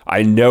do.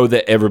 I know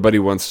that everybody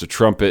wants to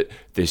trumpet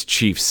this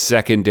Chiefs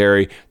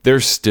secondary.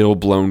 There's still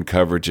blown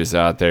coverages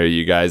out there,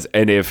 you guys.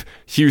 And if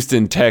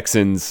Houston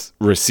Texans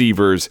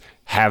receivers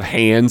have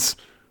hands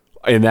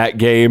in that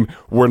game,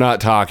 we're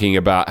not talking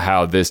about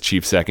how this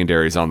Chiefs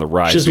secondary is on the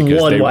rise. Just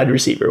one wide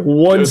receiver.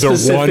 One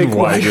specific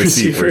wide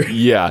receiver.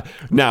 Yeah.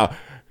 Now,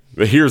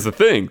 here's the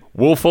thing.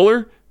 Will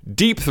Fuller,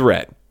 deep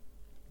threat.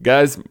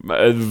 Guys,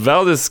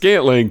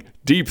 Valdes-Scantling,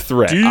 deep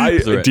threat.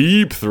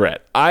 Deep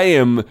threat. I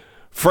am,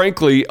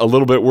 frankly, a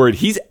little bit worried.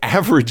 He's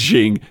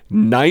averaging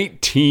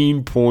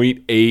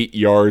 19.8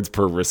 yards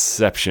per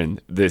reception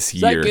this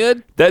year. Is that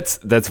good?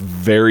 That's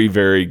very,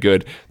 very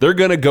good. They're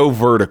going to go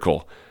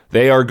vertical.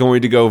 They are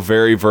going to go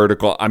very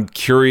vertical. I'm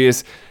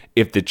curious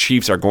if the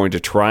Chiefs are going to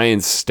try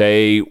and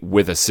stay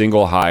with a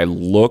single high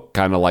look,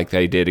 kind of like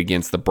they did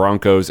against the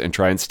Broncos, and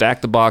try and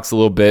stack the box a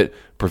little bit,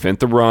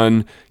 prevent the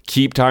run,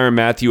 keep Tyrann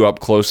Mathieu up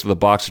close to the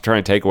box to try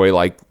and take away,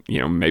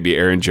 maybe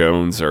Aaron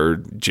Jones or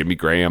Jimmy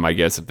Graham, I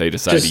guess, if they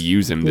decide to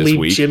use him this leave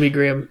week. Jimmy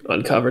Graham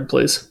uncovered,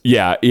 please.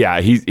 Yeah,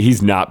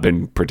 he's not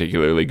been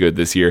particularly good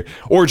this year.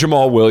 Or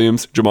Jamal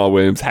Williams. Jamal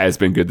Williams has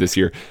been good this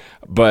year.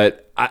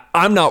 But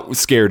I'm not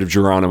scared of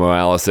Geronimo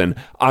Allison.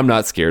 I'm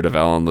not scared of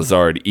Alan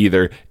Lazard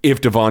either.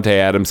 If Davante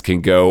Adams can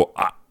go,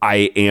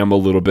 I am a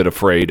little bit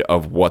afraid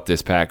of what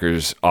this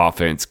Packers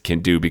offense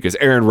can do, because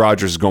Aaron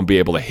Rodgers is going to be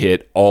able to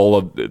hit all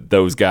of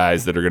those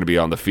guys that are going to be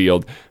on the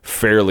field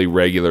fairly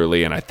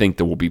regularly, and I think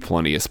there will be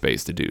plenty of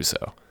space to do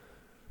so.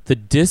 The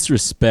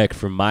disrespect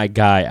from my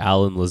guy,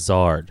 Alan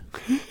Lazard,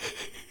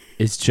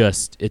 it's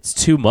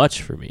too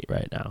much for me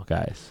right now,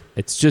 guys.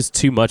 It's just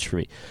too much for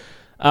me.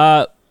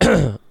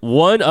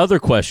 One other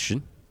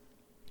question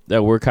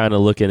that we're kind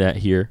of looking at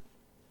here.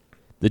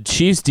 The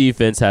Chiefs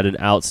defense had an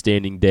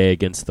outstanding day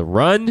against the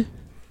run.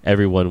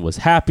 Everyone was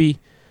happy.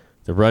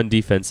 The run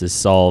defense is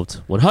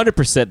solved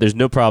 100%. There's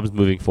no problems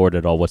moving forward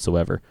at all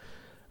whatsoever.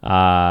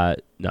 No,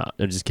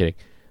 I'm just kidding.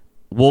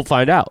 We'll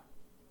find out.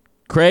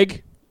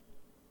 Craig,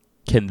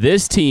 can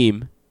this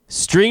team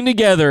string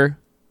together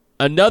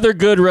another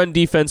good run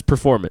defense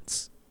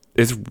performance?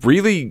 It's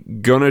really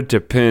going to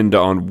depend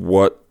on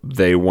what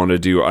they want to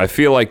do. I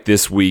feel like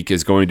this week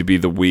is going to be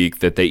the week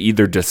that they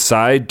either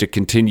decide to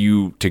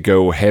continue to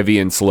go heavy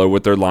and slow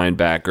with their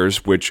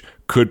linebackers, which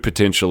could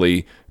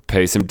potentially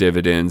pay some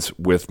dividends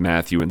with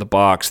Mathieu in the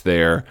box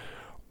there,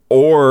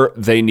 or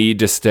they need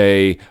to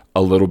stay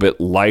a little bit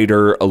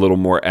lighter, a little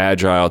more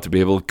agile to be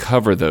able to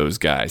cover those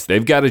guys.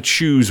 They've got to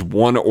choose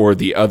one or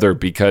the other,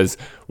 because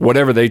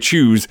whatever they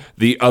choose,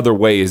 the other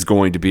way is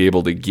going to be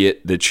able to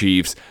get the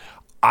Chiefs.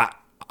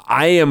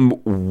 I am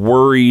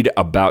worried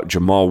about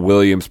Jamal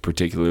Williams,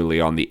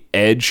 particularly on the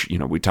edge.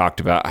 We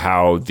talked about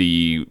how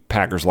the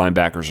Packers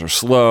linebackers are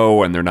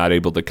slow and they're not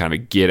able to kind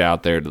of get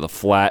out there to the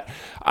flat.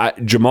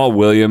 Jamal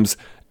Williams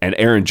and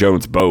Aaron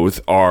Jones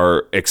both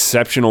are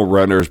exceptional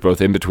runners,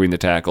 both in between the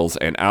tackles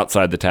and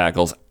outside the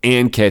tackles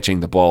and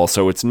catching the ball.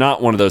 So it's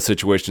not one of those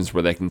situations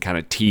where they can kind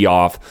of tee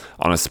off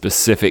on a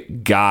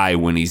specific guy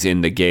when he's in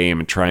the game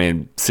and try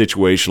and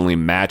situationally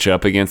match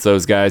up against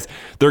those guys.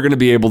 They're going to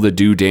be able to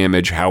do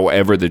damage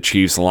however the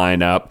Chiefs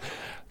line up.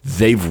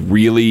 They've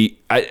really,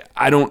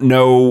 I don't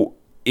know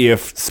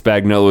if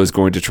Spagnuolo is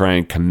going to try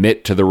and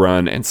commit to the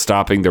run and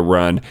stopping the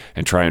run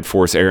and try and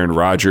force Aaron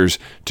Rodgers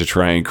to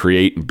try and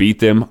create and beat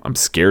them. I'm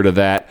scared of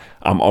that.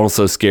 I'm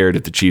also scared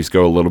if the Chiefs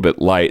go a little bit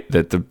light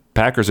that the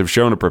Packers have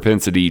shown a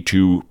propensity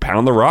to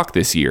pound the rock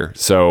this year.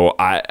 So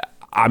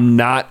I'm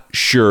not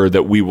sure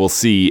that we will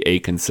see a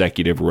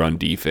consecutive run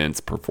defense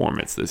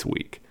performance this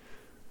week.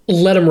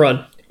 Let them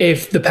run.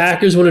 If the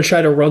Packers want to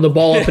try to run the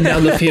ball up and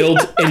down the field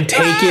and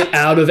take it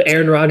out of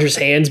Aaron Rodgers'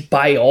 hands,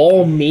 by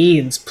all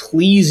means,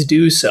 please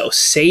do so.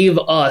 Save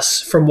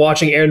us from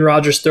watching Aaron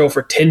Rodgers throw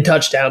for 10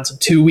 touchdowns in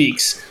 2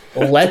 weeks.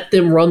 Let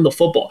them run the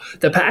football.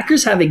 The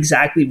Packers have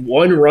exactly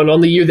one run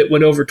on the year that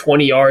went over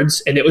 20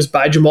 yards, and it was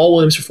by Jamal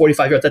Williams for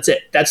 45 yards. That's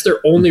it. That's their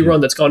only run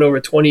that's gone over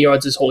 20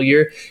 yards this whole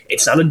year.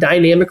 It's not a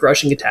dynamic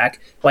rushing attack.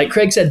 Like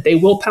Craig said, they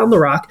will pound the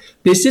rock.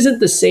 This isn't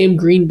the same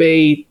Green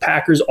Bay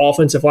Packers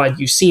offensive line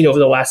you've seen over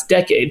the last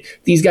decade.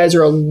 These guys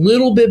are a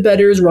little bit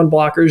better as run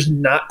blockers,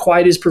 not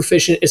quite as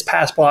proficient as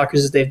pass blockers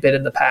as they've been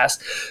in the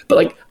past.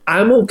 But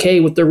I'm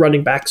okay with their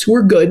running backs who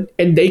are good,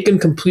 and they can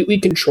completely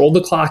control the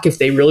clock if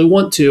they really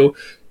want to,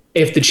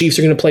 if the Chiefs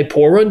are going to play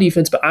poor run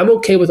defense, but I'm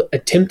okay with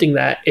attempting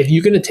that. If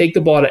you're going to take the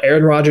ball out of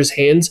Aaron Rodgers'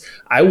 hands,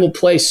 I will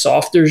play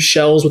softer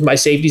shells with my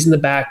safeties in the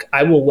back.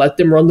 I will let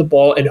them run the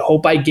ball and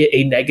hope I get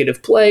a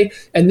negative play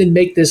and then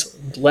make this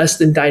less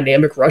than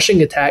dynamic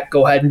rushing attack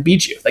go ahead and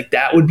beat you.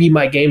 That would be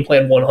my game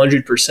plan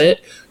 100%.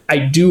 I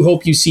do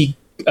hope you see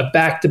a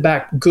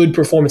back-to-back good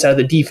performance out of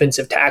the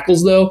defensive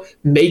tackles, though.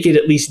 Make it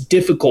at least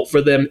difficult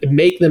for them and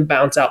make them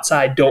bounce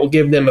outside. Don't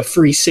give them a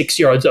free 6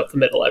 yards up the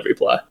middle every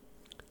play.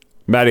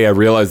 Matty, I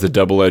realize the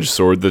double-edged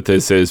sword that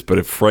this is, but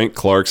if Frank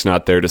Clark's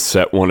not there to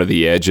set one of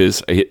the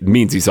edges, it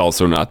means he's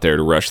also not there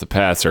to rush the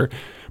passer.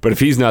 But if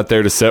he's not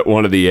there to set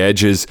one of the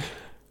edges,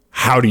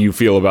 how do you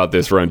feel about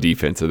this run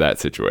defense in that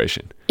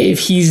situation?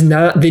 If he's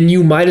not, then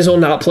you might as well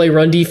not play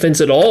run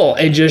defense at all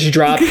and just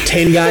drop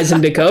 10 guys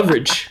into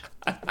coverage.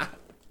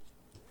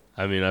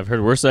 I mean, I've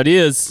heard worse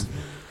ideas.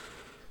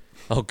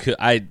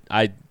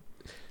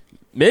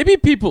 Maybe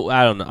people,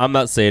 I don't know. I'm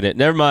not saying it.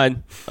 Never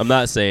mind. I'm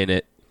not saying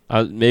it.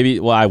 I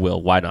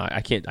will. Why not?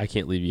 I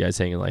can't leave you guys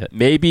hanging like that.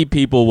 Maybe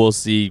people will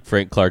see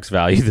Frank Clark's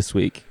value this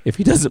week if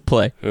he doesn't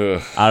play.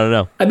 Ugh. I don't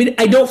know. I mean,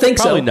 I don't think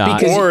Probably so.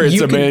 Not. Or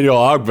it's Emmanuel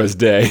Ogba's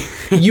day.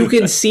 You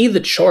can see the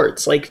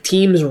charts.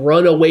 Teams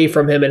run away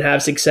from him and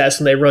have success,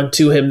 and they run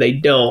to him, they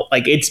don't.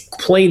 It's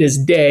plain as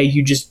day.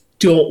 You just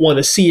don't want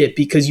to see it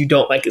because you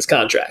don't like his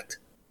contract.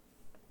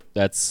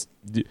 That's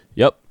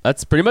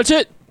pretty much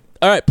it.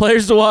 All right,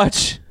 players to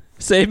watch.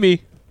 Save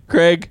me,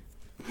 Craig.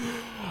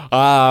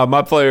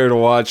 My player to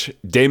watch,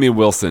 Damian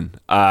Wilson,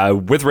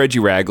 with Reggie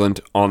Ragland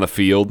on the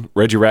field.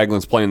 Reggie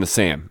Ragland's playing the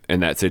Sam in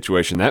that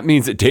situation. That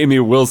means that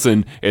Damian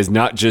Wilson is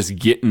not just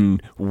getting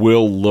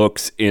will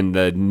looks in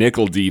the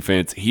nickel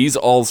defense. He's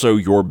also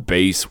your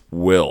base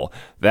will.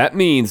 That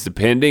means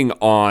depending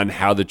on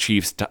how the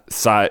Chiefs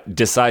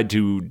decide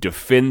to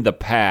defend the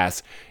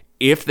pass,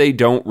 if they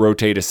don't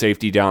rotate a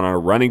safety down on a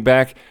running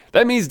back,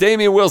 that means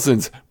Damian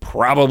Wilson's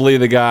probably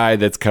the guy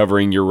that's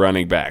covering your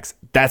running backs.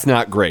 That's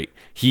not great.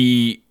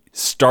 He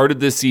started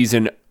this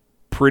season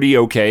pretty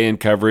okay in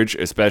coverage,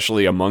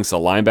 especially amongst the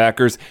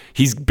linebackers.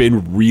 He's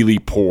been really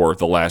poor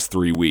the last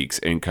 3 weeks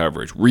in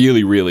coverage.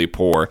 Really, really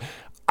poor.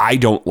 I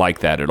don't like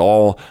that at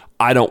all.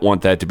 I don't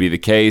want that to be the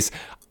case.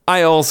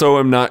 I also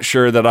am not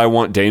sure that I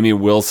want Damian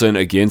Wilson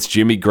against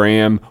Jimmy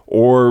Graham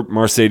or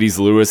Mercedes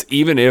Lewis,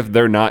 even if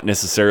they're not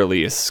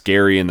necessarily as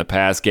scary in the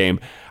pass game.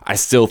 I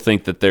still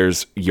think that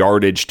there's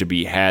yardage to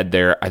be had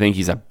there. I think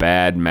he's a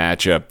bad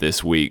matchup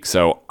this week.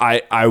 So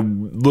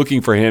I'm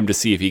looking for him to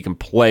see if he can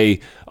play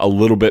a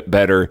little bit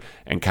better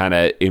and kind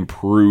of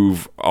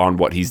improve on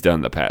what he's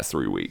done the past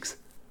 3 weeks.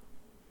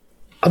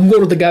 I'm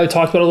going with the guy we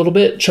talked about a little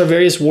bit,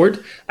 Charvarius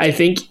Ward. I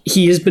think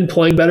he has been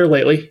playing better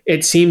lately.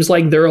 It seems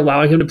like they're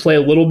allowing him to play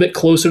a little bit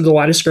closer to the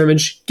line of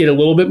scrimmage, get a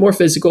little bit more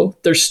physical.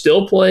 They're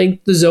still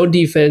playing the zone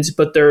defense,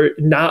 but they're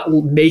not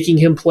making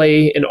him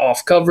play in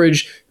off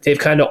coverage. They've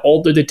kind of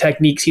altered the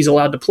techniques he's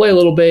allowed to play a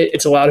little bit.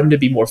 It's allowed him to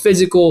be more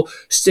physical,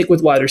 stick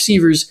with wide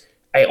receivers.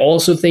 I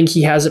also think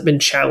he hasn't been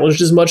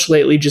challenged as much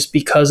lately just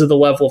because of the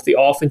level of the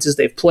offenses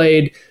they've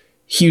played.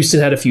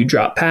 Houston had a few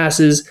drop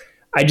passes.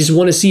 I just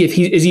want to see if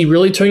is he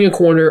really turning a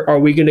corner? Are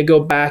we going to go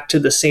back to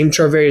the same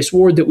Charvarius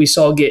Ward that we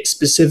saw get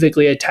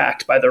specifically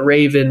attacked by the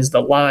Ravens, the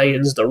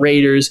Lions, the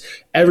Raiders,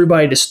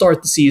 everybody to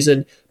start the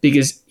season?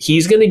 Because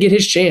he's going to get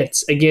his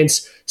chance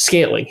against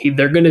Scantling.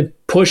 They're going to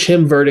push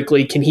him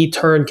vertically. Can he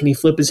turn? Can he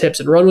flip his hips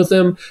and run with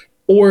them?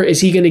 Or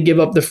is he going to give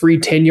up the free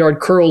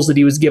 10-yard curls that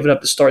he was giving up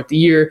to start the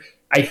year?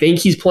 I think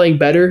he's playing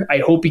better. I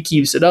hope he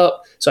keeps it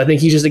up. So I think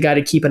he's just a guy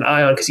to keep an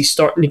eye on because he's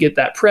starting to get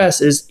that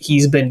press as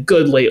he's been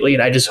good lately.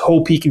 And I just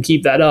hope he can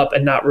keep that up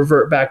and not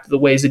revert back to the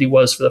ways that he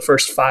was for the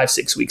first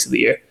 5-6 weeks of the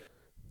year.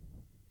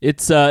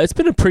 It's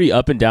been a pretty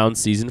up and down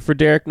season for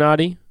Derek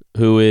Nottie,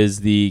 who is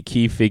the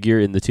key figure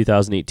in the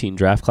 2018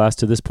 draft class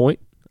to this point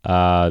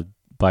by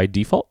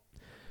default.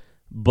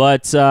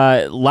 But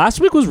last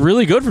week was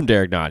really good from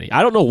Derek Nottie.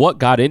 I don't know what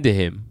got into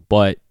him,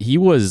 but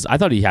I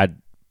thought he had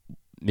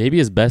maybe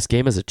his best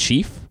game as a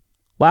Chief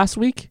last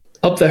week.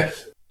 Up there.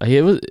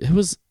 It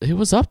was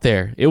up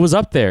there. It was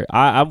up there.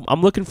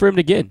 I'm looking for him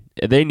again.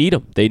 They need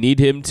him. They need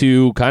him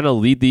to kind of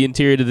lead the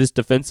interior to this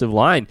defensive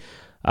line.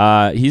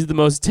 He's the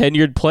most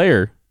tenured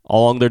player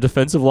along their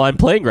defensive line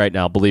playing right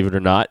now, believe it or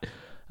not.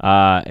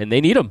 And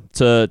they need him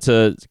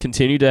to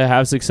continue to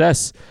have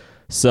success.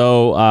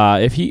 So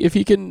if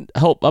he can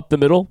help up the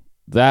middle,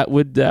 that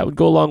would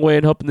go a long way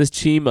in helping this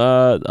team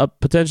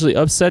potentially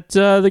upset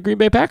the Green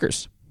Bay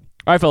Packers.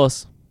 All right,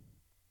 fellas.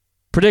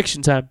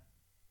 Prediction time.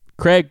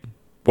 Craig.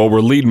 Well,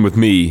 we're leading with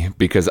me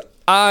because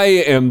I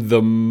am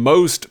the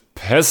most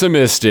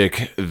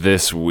pessimistic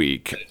this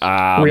week.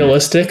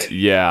 Realistic?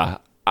 Yeah.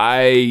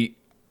 I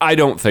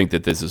don't think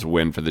that this is a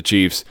win for the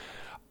Chiefs.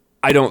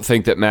 I don't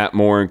think that Matt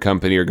Moore and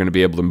company are going to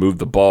be able to move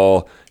the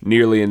ball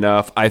nearly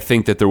enough. I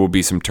think that there will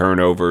be some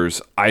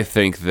turnovers. I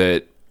think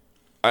that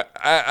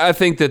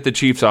the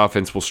Chiefs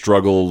offense will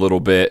struggle a little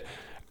bit.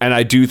 And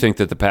I do think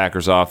that the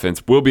Packers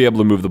offense will be able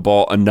to move the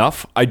ball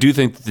enough. I do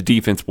think that the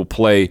defense will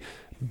play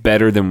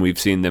better than we've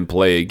seen them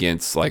play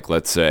against, like,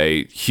 let's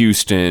say,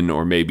 Houston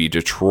or maybe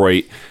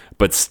Detroit,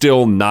 but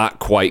still not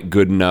quite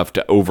good enough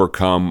to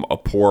overcome a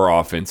poor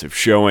offensive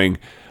showing.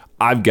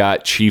 I've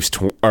got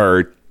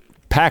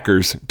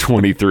Packers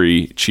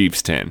 23,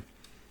 Chiefs 10.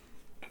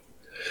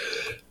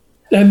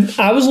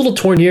 I was a little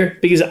torn here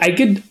because I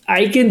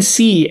can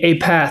see a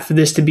path for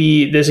this to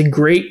be this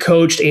great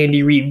coached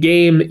Andy Reid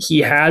game. He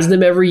has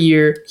them every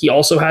year. He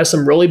also has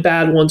some really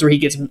bad ones where he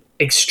gets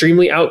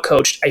extremely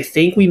outcoached. I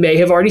think we may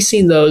have already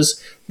seen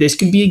those. This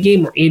could be a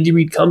game where Andy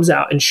Reid comes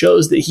out and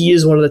shows that he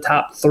is one of the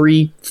top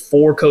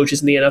 3-4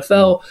 coaches in the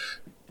NFL.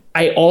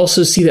 I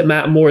also see that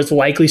Matt Moore is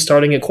likely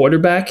starting at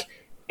quarterback,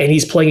 and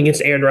he's playing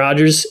against Aaron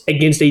Rodgers,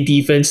 against a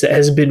defense that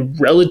has been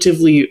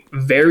relatively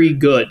very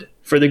good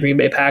for the Green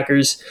Bay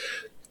Packers.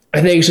 I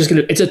think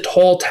it's a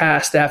tall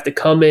task to have to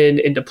come in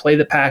and to play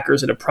the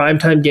Packers in a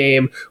primetime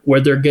game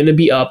where they're going to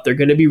be up, they're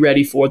going to be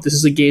ready for it. This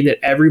is a game that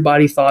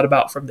everybody thought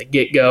about from the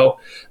get-go.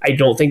 I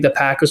don't think the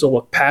Packers will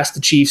look past the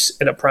Chiefs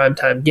in a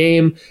primetime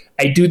game.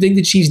 I do think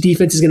the Chiefs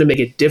defense is going to make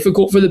it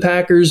difficult for the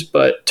Packers,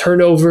 but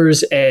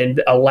turnovers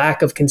and a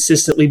lack of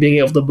consistently being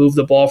able to move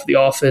the ball for the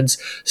offense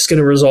is going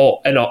to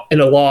result in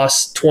a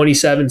loss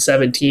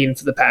 27-17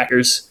 for the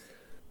Packers.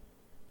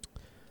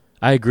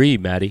 I agree,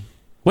 Maddie.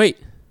 Wait.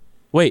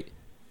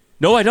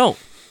 No, I don't.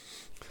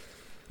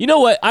 You know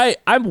what?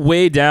 I'm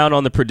way down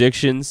on the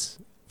predictions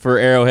for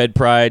Arrowhead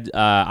Pride.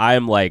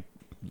 I'm like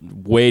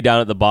way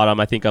down at the bottom.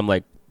 I think I'm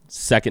like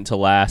second to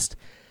last.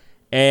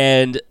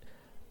 And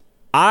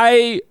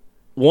I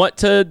want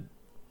to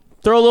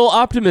throw a little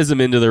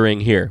optimism into the ring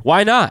here.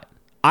 Why not?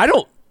 I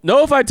don't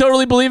know if I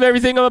totally believe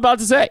everything I'm about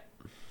to say.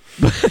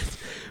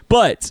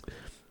 But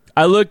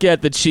I look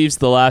at the Chiefs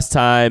the last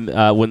time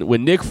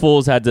when Nick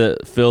Foles had to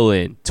fill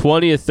in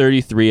 20 of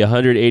 33,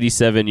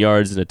 187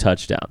 yards and a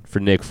touchdown for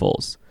Nick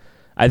Foles.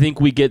 I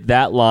think we get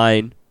that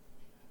line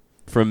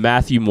from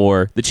Matthew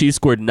Moore. The Chiefs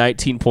scored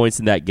 19 points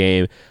in that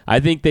game. I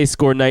think they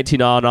scored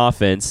 19 on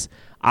offense.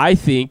 I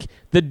think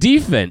the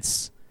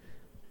defense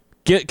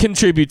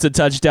contributes a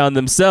touchdown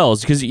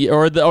themselves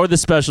or the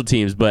special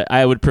teams, but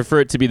I would prefer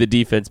it to be the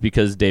defense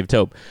because Dave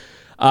Tope.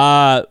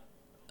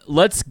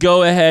 Let's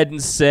go ahead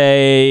and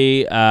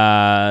say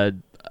a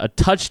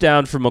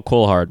touchdown from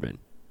McCole Hardman.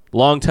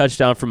 Long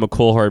touchdown from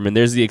McCole Hardman.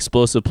 There's the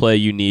explosive play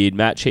you need.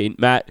 Matt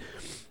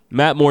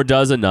Moore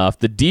does enough.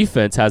 The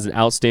defense has an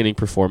outstanding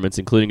performance,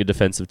 including a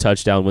defensive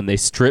touchdown when they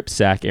strip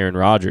sack Aaron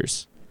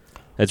Rodgers.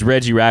 That's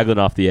Reggie Ragland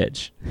off the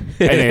edge.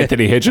 And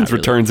Anthony Hitchens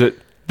returns it.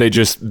 They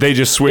just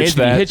switched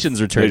that. Anthony Hitchens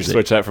returns it. They just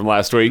switched that from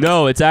last week.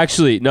 No,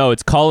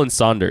 it's Colin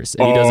Saunders.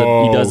 And he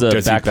does a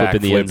backflip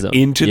in the end zone.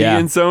 Into the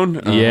end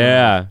zone?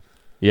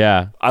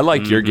 Yeah. I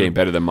like your game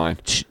better than mine.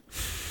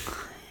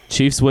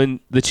 Chiefs win.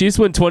 The Chiefs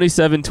win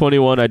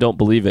 27-21. I don't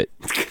believe it,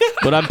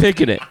 but I'm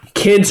picking it.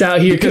 Kid's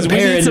out here because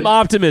comparing. We need some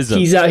optimism.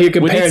 He's out here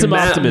comparing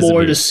Matt Moore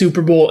here to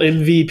Super Bowl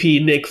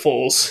MVP Nick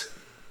Foles.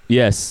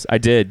 Yes, I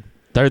did.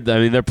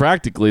 They're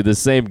practically the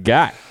same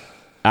guy.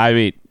 I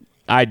mean,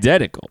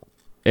 identical.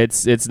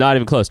 It's not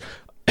even close.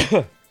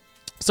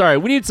 Sorry,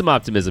 we need some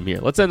optimism here.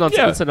 Let's end on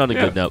a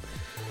good note.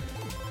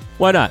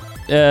 Why not?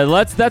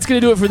 That's going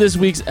to do it for this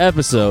week's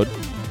episode.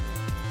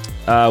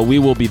 We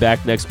will be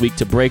back next week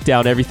to break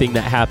down everything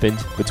that happened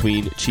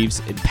between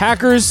Chiefs and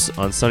Packers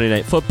on Sunday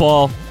Night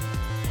Football.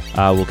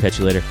 We'll catch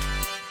you later.